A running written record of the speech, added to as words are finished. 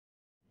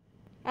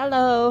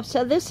Hello,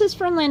 so this is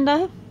for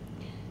Linda.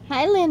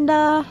 Hi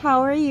Linda, how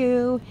are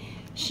you?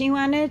 She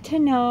wanted to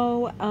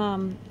know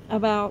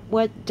about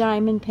what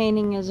diamond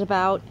painting is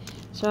about.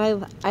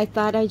 So I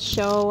thought I'd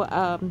show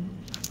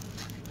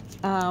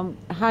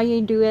how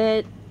you do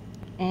it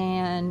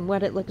and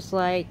what it looks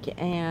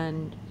like,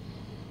 and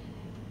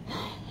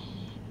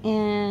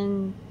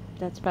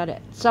that's about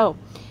it. So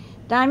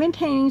diamond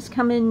paintings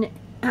come in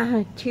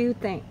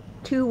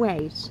two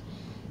ways.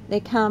 They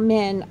come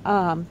in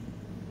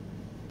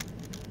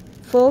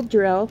full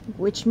drill,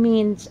 which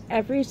means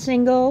every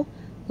single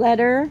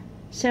letter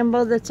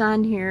symbol that's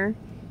on here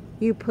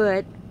you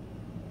put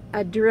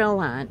a drill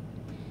on.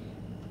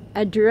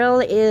 A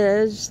drill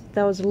is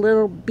those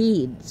little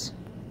beads,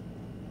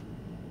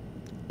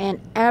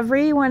 and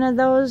every one of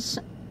those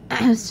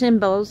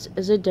symbols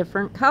is a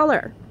different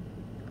color.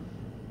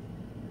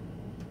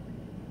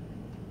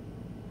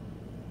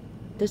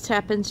 This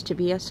happens to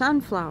be a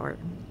sunflower,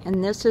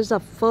 and this is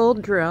a full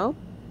drill.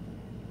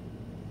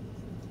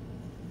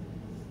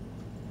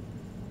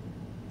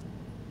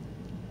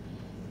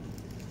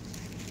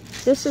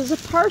 This is a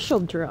partial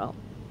drill.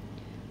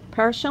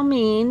 Partial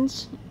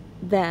means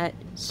that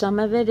some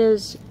of it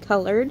is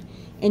colored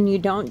and you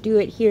don't do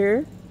it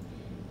here.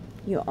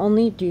 You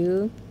only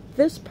do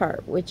this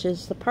part, which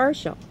is the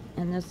partial.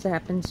 And this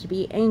happens to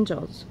be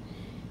angels.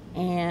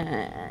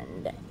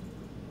 And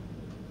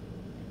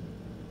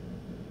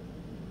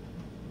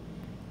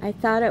I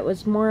thought it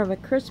was more of a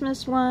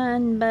Christmas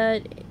one,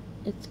 but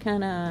it's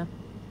kind of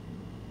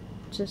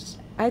just,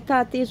 I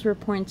thought these were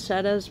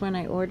poinsettias when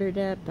I ordered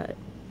it, but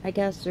I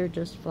guess they're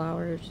just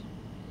flowers.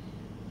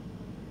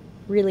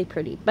 Really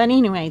pretty. But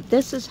anyway,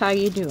 this is how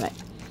you do it.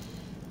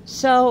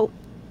 So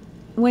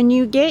when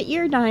you get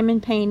your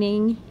diamond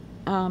painting,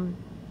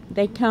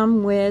 they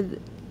come with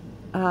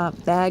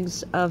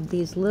bags of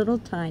these little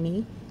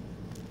tiny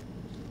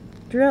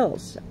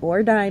drills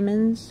or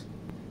diamonds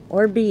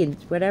or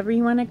beads, whatever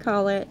you want to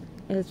call it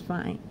is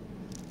fine.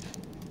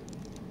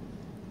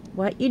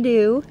 What you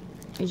do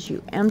is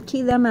you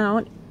empty them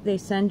out. They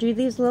send you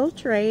these little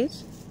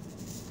trays.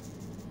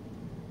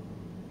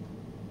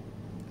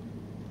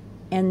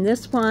 And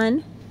this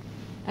one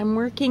I'm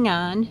working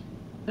on,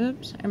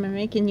 oops, I'm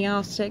making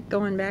y'all sick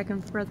going back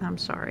and forth, I'm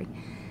sorry.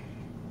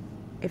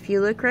 If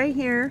you look right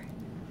here,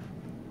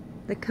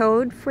 the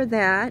code for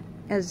that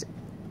is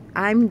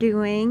I'm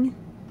doing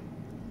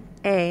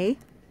A,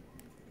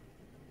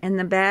 and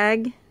the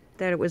bag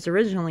that it was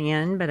originally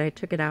in, but I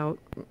took it out,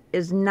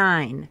 is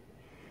 9.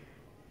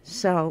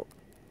 So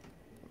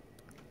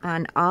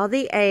on all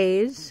the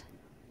A's,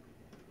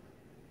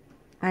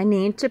 I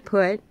need to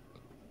put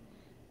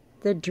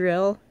the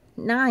drill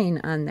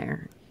 9 on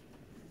there.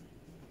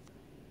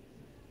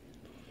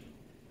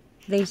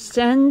 They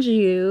send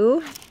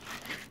you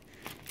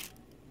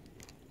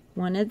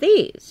one of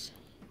these,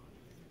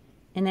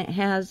 and it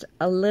has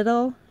a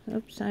little,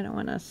 oops, I don't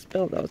want to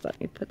spill those, let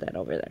me put that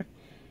over there.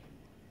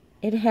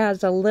 It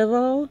has a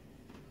little,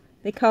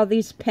 they call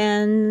these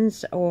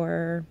pens,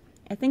 or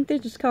I think they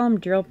just call them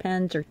drill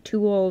pens or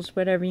tools,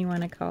 whatever you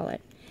want to call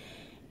it.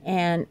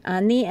 And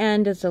on the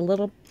end is a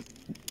little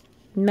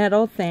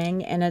metal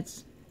thing, and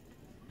it's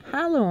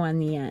hollow on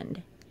the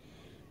end.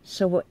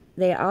 So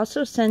they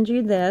also send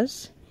you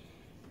this.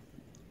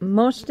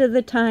 Most of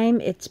the time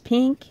it's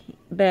pink,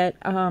 but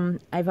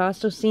I've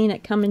also seen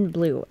it come in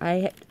blue.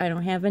 I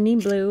don't have any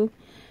blue,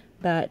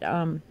 but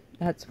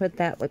that's what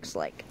that looks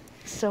like.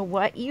 So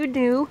what you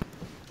do,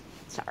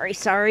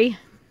 sorry,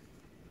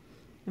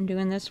 I'm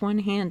doing this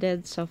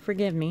one-handed, so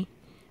forgive me.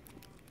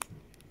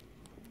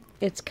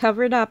 It's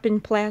covered up in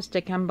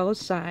plastic on both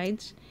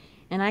sides,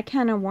 and I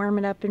kind of warm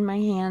it up in my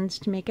hands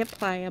to make it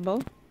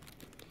pliable.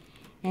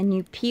 And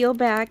you peel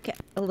back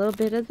a little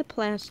bit of the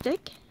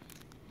plastic.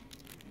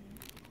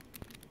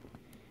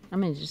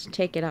 I'm going to just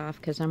take it off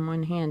because I'm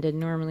one-handed.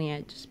 Normally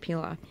I just peel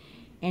off.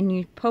 And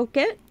you poke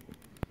it.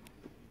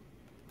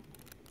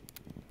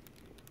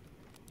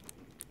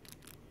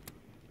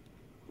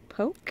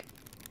 Poke.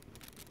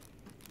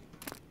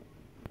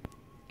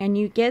 And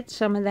you get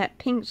some of that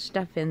pink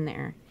stuff in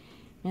there.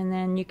 And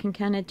then you can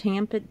kind of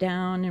tamp it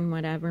down and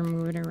whatever,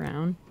 move it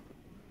around.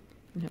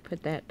 I'm going to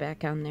put that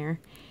back on there.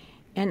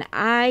 And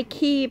I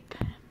keep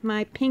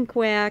my pink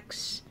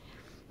wax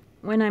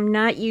when I'm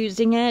not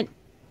using it.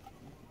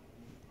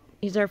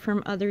 These are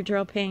from other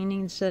drill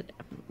paintings,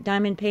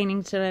 diamond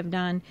paintings that I've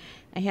done.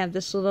 I have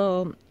this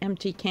little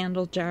empty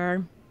candle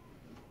jar,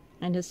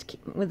 and just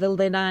with a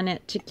lid on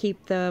it to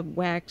keep the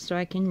wax so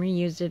I can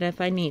reuse it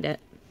if I need it.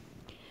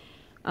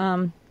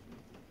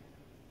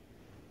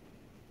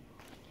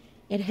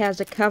 It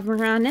has a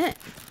cover on it,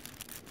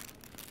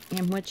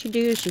 and what you do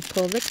is you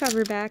pull the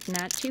cover back,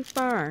 not too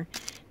far,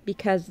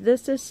 because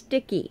this is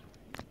sticky.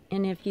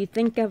 And if you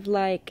think of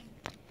like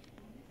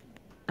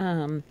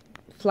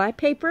fly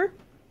paper,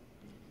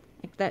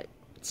 like that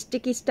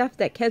sticky stuff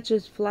that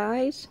catches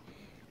flies,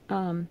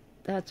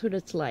 that's what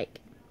it's like.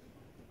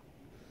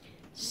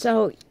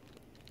 So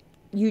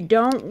you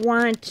don't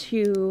want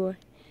to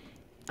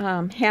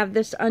have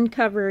this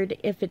uncovered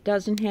if it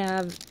doesn't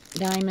have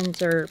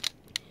diamonds or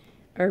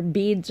or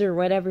beads or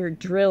whatever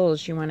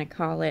drills you want to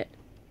call it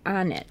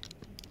on it,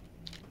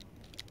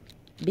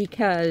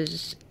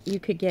 because you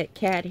could get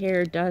cat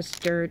hair,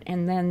 dust, dirt,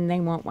 and then they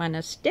won't want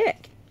to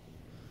stick.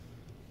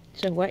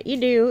 So what you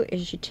do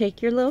is you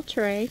take your little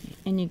tray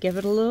and you give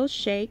it a little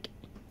shake.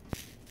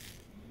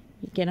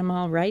 You get them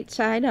all right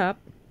side up.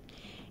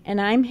 And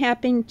I'm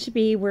happen to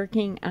be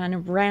working on a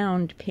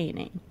round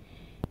painting.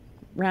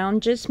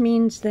 Round just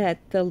means that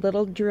the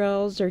little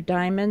drills or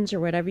diamonds or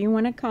whatever you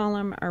want to call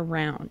them are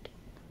round.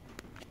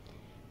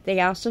 They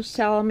also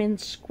sell them in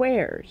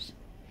squares.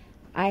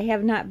 I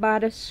have not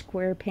bought a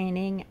square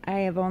painting. I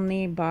have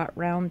only bought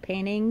round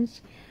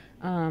paintings.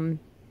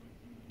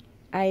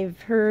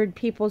 I've heard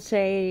people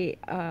say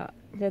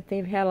that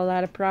they've had a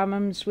lot of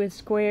problems with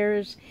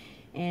squares,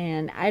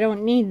 and I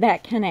don't need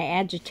that kind of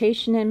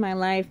agitation in my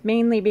life,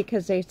 mainly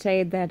because they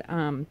say that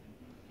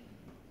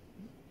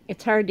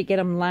it's hard to get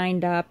them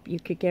lined up. You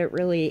could get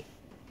really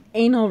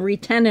anal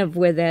retentive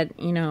with it,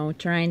 you know,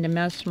 trying to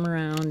mess them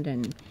around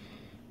and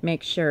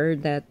make sure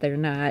that they're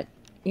not,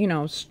 you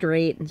know,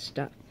 straight and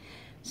stuff.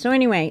 So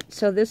anyway,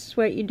 so this is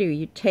what you do.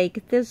 You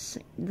take this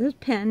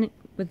pen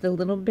with a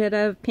little bit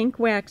of pink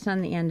wax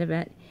on the end of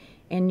it,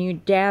 and you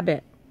dab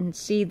it. And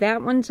see,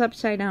 that one's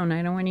upside down.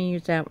 I don't want to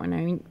use that one.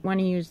 I want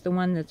to use the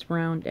one that's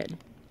rounded.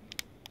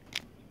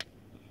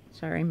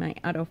 Sorry, my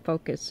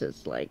autofocus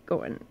is like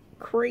going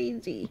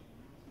crazy.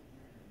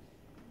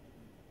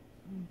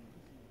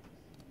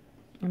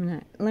 I'm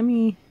not, let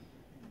me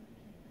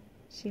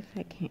see if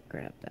I can't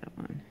grab that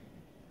one.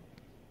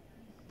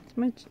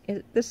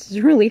 This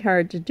is really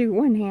hard to do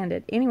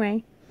one-handed.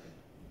 Anyway,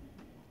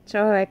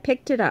 so I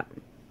picked it up.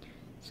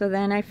 So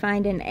then I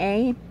find an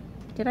A.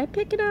 Did I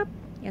pick it up?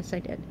 Yes, I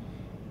did.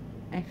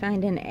 I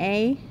find an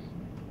A,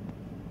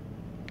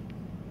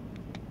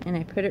 and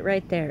I put it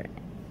right there.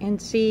 And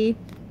see,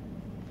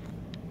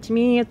 to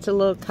me it's a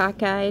little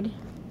cockeyed.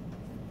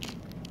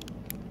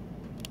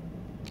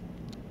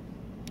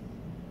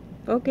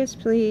 Focus,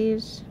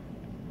 please.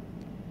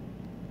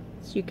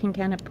 So you can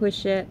kind of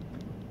push it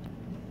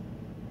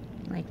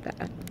like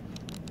that.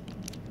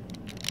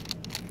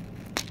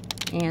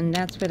 And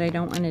that's what I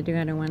don't want to do.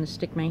 I don't want to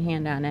stick my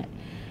hand on it.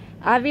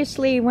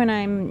 Obviously, when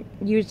I'm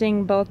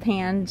using both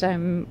hands,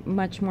 I'm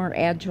much more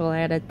agile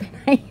at it than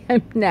I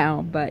am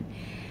now, but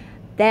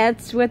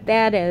that's what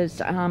that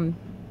is.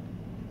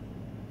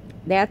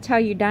 That's how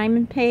you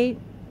diamond paint.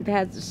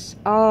 That's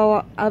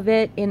all of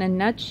it in a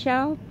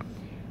nutshell.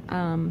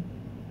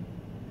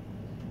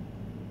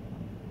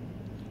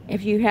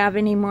 If you have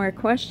any more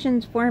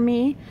questions for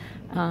me,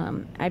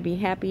 I'd be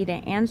happy to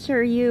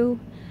answer you,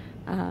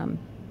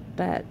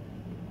 but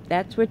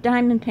that's what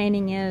diamond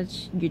painting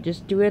is. You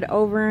just do it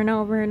over and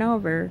over and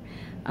over.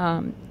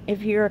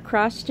 If you're a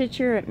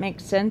cross-stitcher, it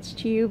makes sense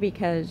to you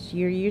because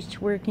you're used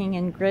to working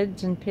in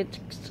grids and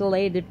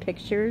pixelated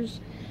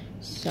pictures.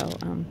 So,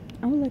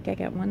 oh look, I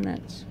got one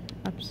that's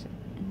upset.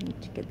 I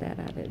need to get that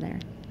out of there.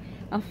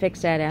 I'll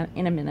fix that out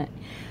in a minute.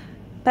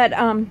 But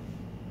I'm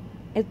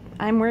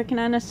working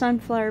on a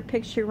sunflower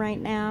picture right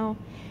now.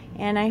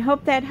 And I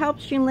hope that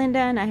helps you, Linda,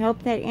 and I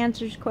hope that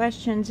answers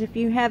questions. If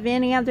you have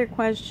any other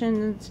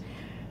questions,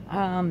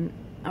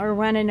 or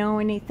want to know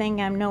anything,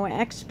 I'm no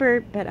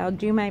expert, but I'll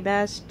do my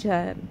best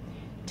to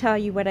tell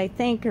you what I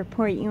think or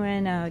point you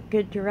in a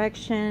good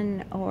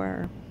direction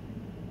or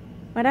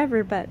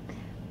whatever. But